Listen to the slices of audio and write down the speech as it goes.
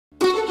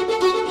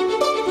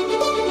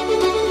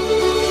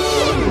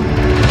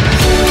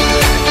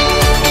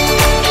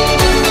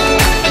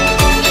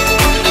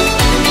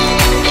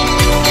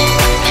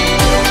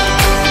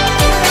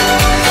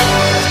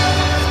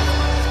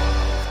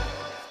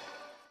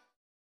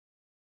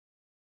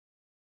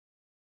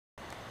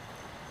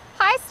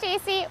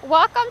Stacy.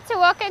 Welcome to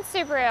Wilkins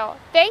Subaru.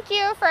 Thank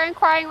you for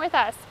inquiring with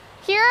us.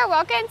 Here at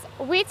Wilkins,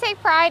 we take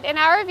pride in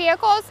our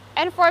vehicles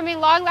and forming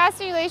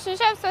long-lasting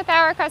relationships with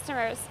our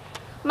customers.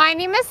 My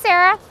name is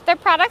Sarah, the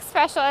product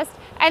specialist,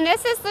 and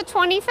this is the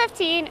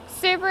 2015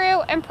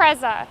 Subaru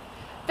Impreza.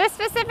 This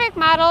specific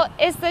model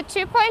is the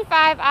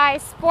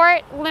 2.5i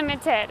Sport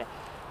Limited.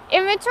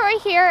 Inventory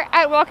here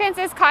at Wilkins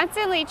is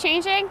constantly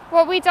changing.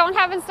 What we don't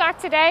have in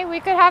stock today, we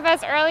could have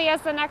as early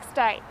as the next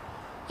day.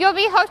 You'll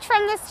be hooked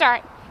from the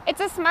start. It's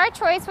a smart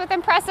choice with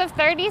impressive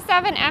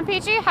 37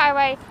 mpg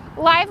highway,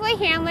 lively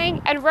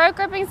handling, and road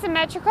gripping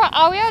symmetrical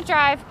all-wheel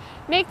drive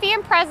make the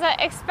Impreza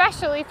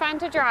especially fun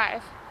to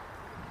drive.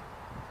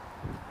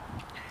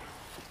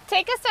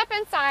 Take a step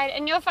inside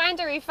and you'll find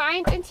a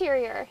refined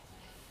interior.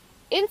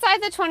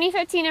 Inside the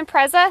 2015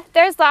 Impreza,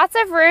 there's lots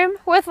of room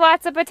with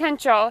lots of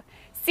potential.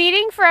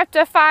 Seating for up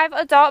to 5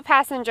 adult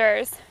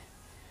passengers.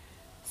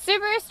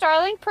 Subaru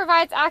Starlink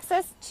provides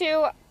access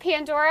to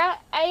Pandora,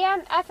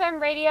 AM, FM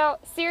radio,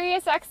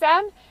 Sirius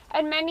XM,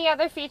 and many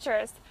other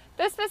features.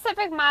 This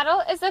specific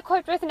model is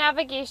equipped with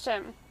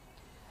navigation.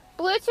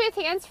 Bluetooth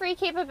hands-free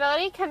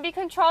capability can be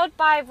controlled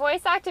by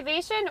voice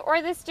activation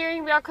or the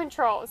steering wheel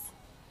controls.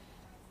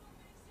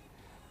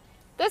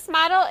 This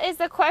model is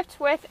equipped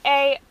with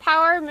a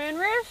power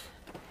moonroof,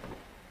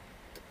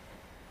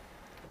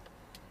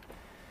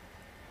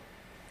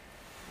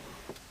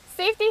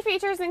 safety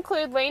features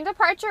include lane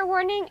departure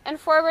warning and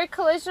forward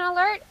collision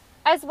alert,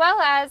 as well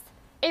as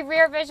a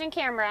rear vision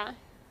camera.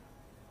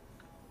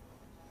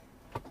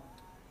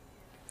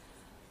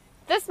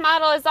 This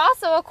model is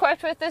also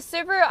equipped with the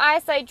Subaru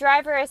EyeSight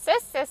Driver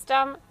Assist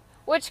System,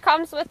 which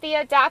comes with the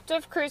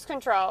adaptive cruise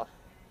control.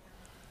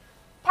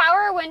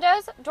 Power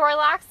windows, door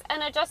locks,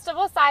 and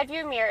adjustable side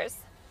view mirrors.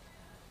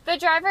 The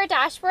driver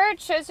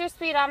dashboard shows your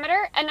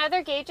speedometer and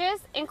other gauges,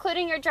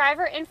 including your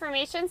driver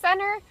information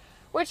center,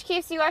 which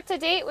keeps you up to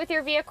date with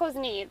your vehicle's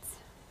needs.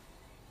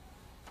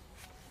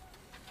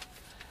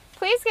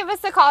 Please give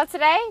us a call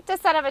today to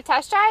set up a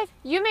test drive.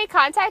 You may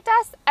contact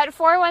us at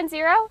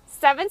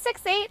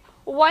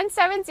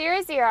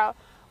 410-768-1700.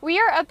 We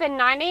are open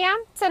 9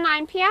 a.m. to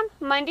 9 p.m.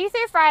 Monday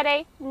through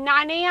Friday,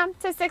 9 a.m.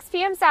 to 6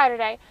 p.m.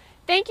 Saturday.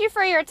 Thank you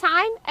for your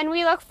time, and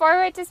we look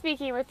forward to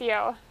speaking with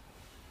you.